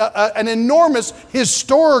enormous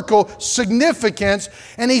historical significance.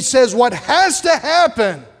 And he says, what has to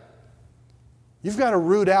happen? You've got to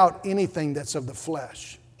root out anything that's of the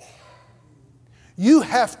flesh. You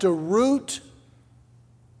have to root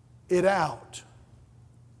it out.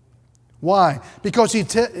 Why? Because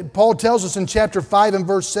Paul tells us in chapter 5 and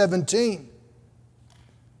verse 17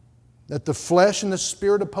 that the flesh and the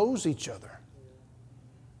Spirit oppose each other.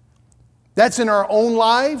 That's in our own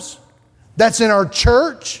lives. That's in our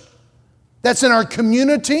church. that's in our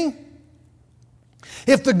community.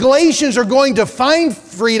 If the Galatians are going to find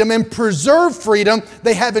freedom and preserve freedom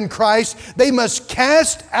they have in Christ, they must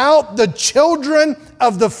cast out the children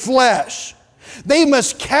of the flesh. They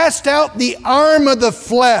must cast out the arm of the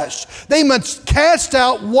flesh. They must cast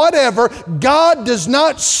out whatever God does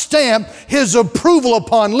not stamp His approval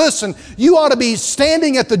upon. Listen, you ought to be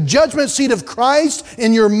standing at the judgment seat of Christ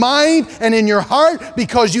in your mind and in your heart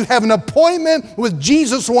because you have an appointment with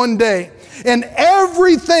Jesus one day. And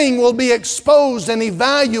everything will be exposed and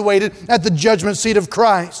evaluated at the judgment seat of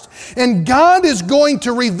Christ. And God is going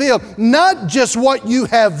to reveal not just what you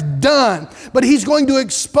have done, but He's going to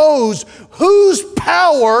expose whose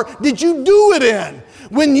power did you do it in.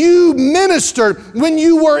 When you ministered, when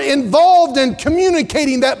you were involved in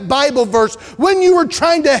communicating that Bible verse, when you were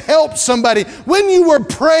trying to help somebody, when you were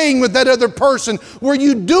praying with that other person, were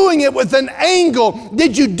you doing it with an angle?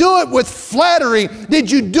 Did you do it with flattery?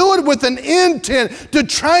 Did you do it with an intent to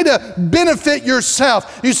try to benefit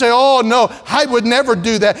yourself? You say, oh no, I would never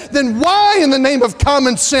do that. Then why in the name of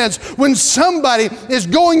common sense, when somebody is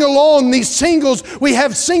going along, these singles, we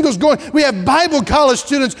have singles going, we have Bible college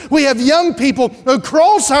students, we have young people across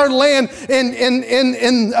our land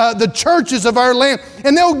in the churches of our land,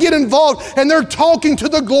 and they'll get involved and they're talking to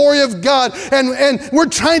the glory of God, and we're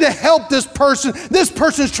trying to help this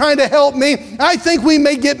person's trying to help me. I think we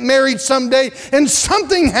may get married someday, and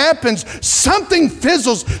something happens, something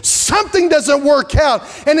fizzles, something doesn't work out,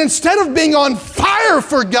 and instead of being on fire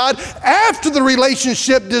for God after the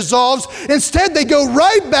relationship dissolves, instead they go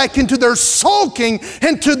right back into their sulking,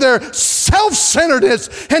 into their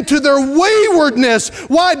self-centeredness, into their waywardness.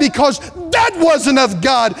 Why? Because that wasn't of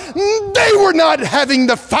God. They were not having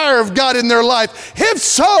the fire of God in their life. If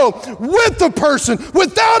so, with a person,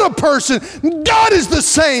 without a person, God is the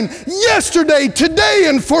same yesterday, today,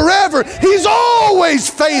 and forever. He's always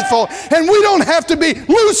faithful. And we don't have to be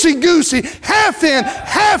loosey-goosey, half in,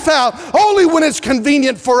 half out, only when it's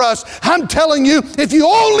convenient for us. I'm telling you, if you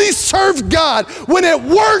only serve God when it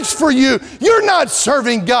works for you, you're not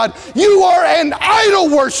serving God. You are an idol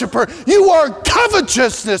worshiper. You are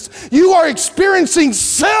covetousness. You are experiencing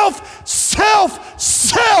self,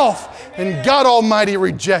 and God Almighty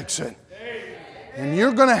rejects it. And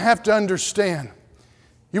you're going to have to understand,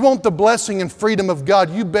 you want the blessing and freedom of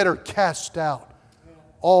God, you better cast out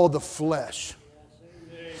all the flesh.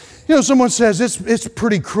 You know, someone says it's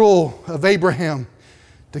pretty cruel of Abraham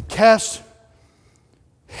to cast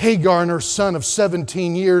Hagar and her son of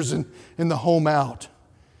 17 years in the home out.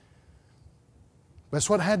 That's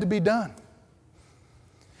what had to be done.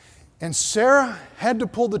 And Sarah had to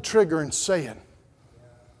pull the trigger and say it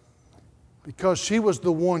because she was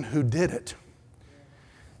the one who did it.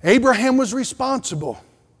 Abraham was responsible,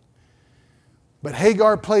 but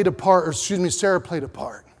Sarah played a part.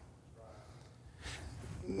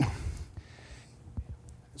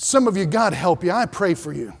 Some of you, God help you, I pray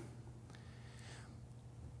for you.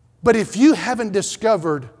 But if you haven't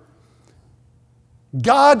discovered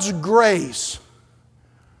God's grace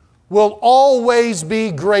will always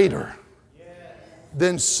be greater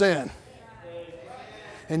than sin.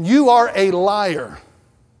 And you are a liar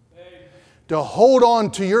to hold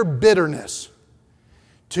on to your bitterness,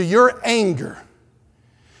 to your anger,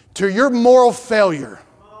 to your moral failure,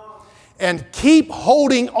 and keep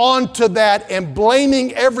holding on to that and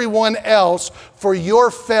blaming everyone else for your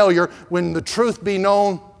failure when the truth be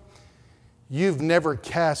known, you've never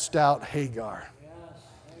cast out Hagar.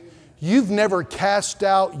 You've never cast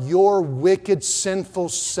out your wicked, sinful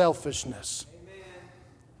selfishness.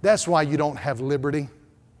 That's why you don't have liberty.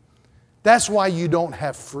 That's why you don't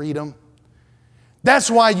have freedom. That's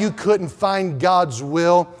why you couldn't find God's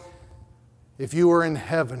will if you were in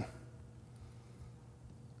heaven.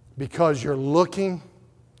 Because you're looking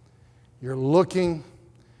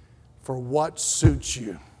for what suits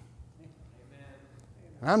you.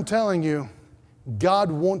 And I'm telling you,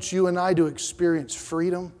 God wants you and I to experience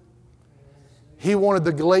freedom. He wanted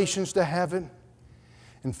the Galatians to have it.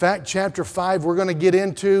 In fact, chapter 5, we're going to get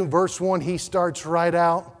into, verse 1, he starts right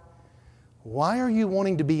out. Why are you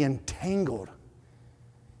wanting to be entangled?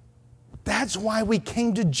 That's why we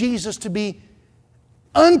came to Jesus, to be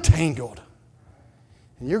untangled.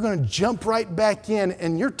 And you're going to jump right back in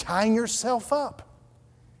and you're tying yourself up.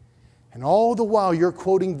 And all the while you're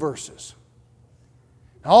quoting verses.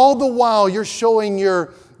 All the while you're showing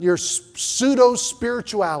your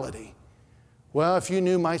pseudo-spirituality. Well, if you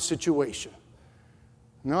knew my situation.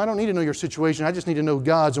 No, I don't need to know your situation. I just need to know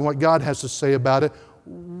God's and what God has to say about it.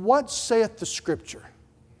 What saith the Scripture?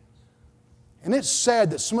 And it's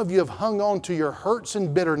sad that some of you have hung on to your hurts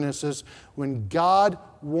and bitternesses when God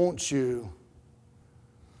wants you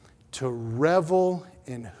to revel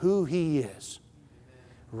in who He is.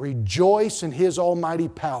 Rejoice in His almighty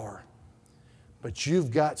power. But you've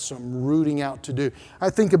got some rooting out to do. I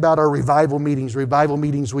think about our revival meetings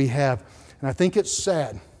we have, and I think it's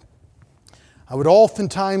sad. I would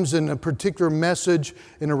oftentimes, in a particular message,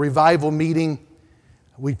 in a revival meeting,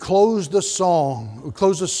 we'd close the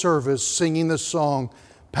service singing the song,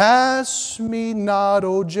 "Pass me not,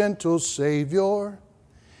 O gentle Savior,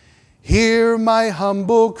 hear my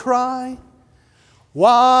humble cry,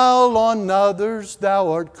 while on others Thou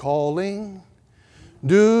art calling.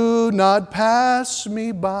 Do not pass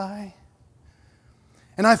me by."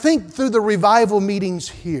 And I think through the revival meetings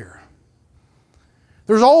here,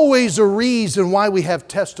 there's always a reason why we have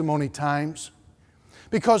testimony times.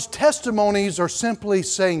 Because testimonies are simply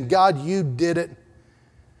saying, God, You did it,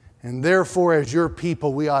 and therefore as Your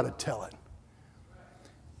people we ought to tell it.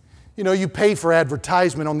 You know, you pay for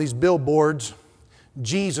advertisement on these billboards.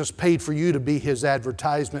 Jesus paid for you to be His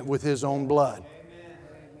advertisement with His own blood.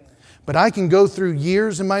 But I can go through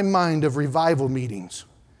years in my mind of revival meetings,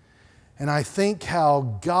 and I think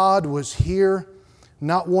how God was here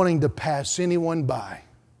not wanting to pass anyone by.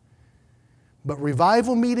 But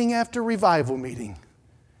revival meeting after revival meeting,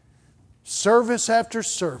 service after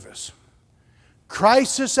service,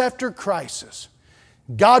 crisis after crisis,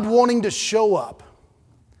 God wanting to show up.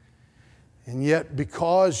 And yet,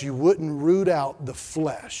 because you wouldn't root out the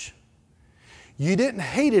flesh, you didn't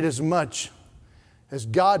hate it as much as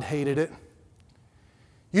God hated it.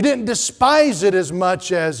 You didn't despise it as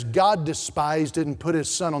much as God despised it and put His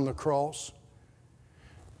Son on the cross.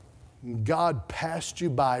 And God passed you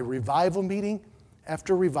by revival meeting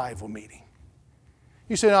after revival meeting.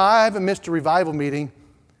 You say, no, I haven't missed a revival meeting.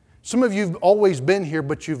 Some of you have always been here,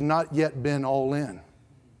 but you've not yet been all in.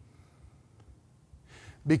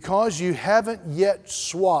 Because you haven't yet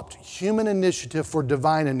swapped human initiative for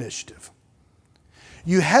divine initiative.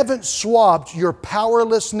 You haven't swapped your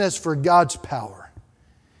powerlessness for God's power.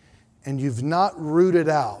 And you've not rooted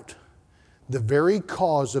out the very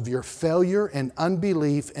cause of your failure and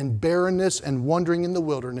unbelief and barrenness and wandering in the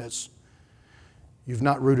wilderness. You've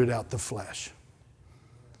not rooted out the flesh.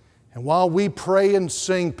 And while we pray and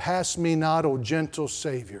sing, "Pass me not, O gentle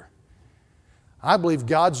Savior," I believe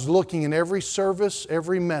God's looking in every service,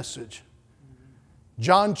 every message.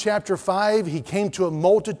 John chapter 5, He came to a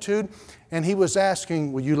multitude and He was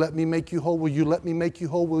asking, will you let me make you whole? Will you let me make you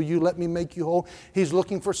whole? Will you let me make you whole? He's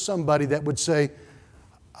looking for somebody that would say,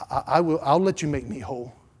 I'll let you make me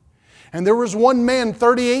whole. And there was one man,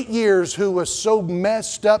 38 years, who was so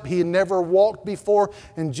messed up he had never walked before.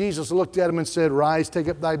 And Jesus looked at him and said, "Rise, take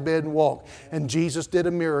up thy bed and walk." And Jesus did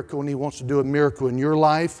a miracle, and He wants to do a miracle in your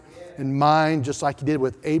life and mine, just like He did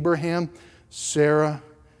with Abraham, Sarah,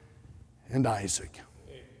 and Isaac.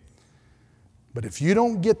 But if you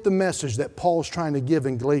don't get the message that Paul's trying to give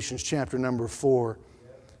in Galatians chapter number 4,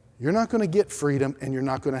 you're not going to get freedom and you're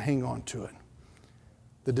not going to hang on to it.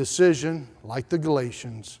 The decision, like the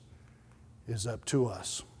Galatians, is up to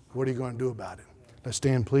us. What are you going to do about it? Let's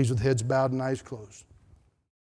stand, please, with heads bowed and eyes closed.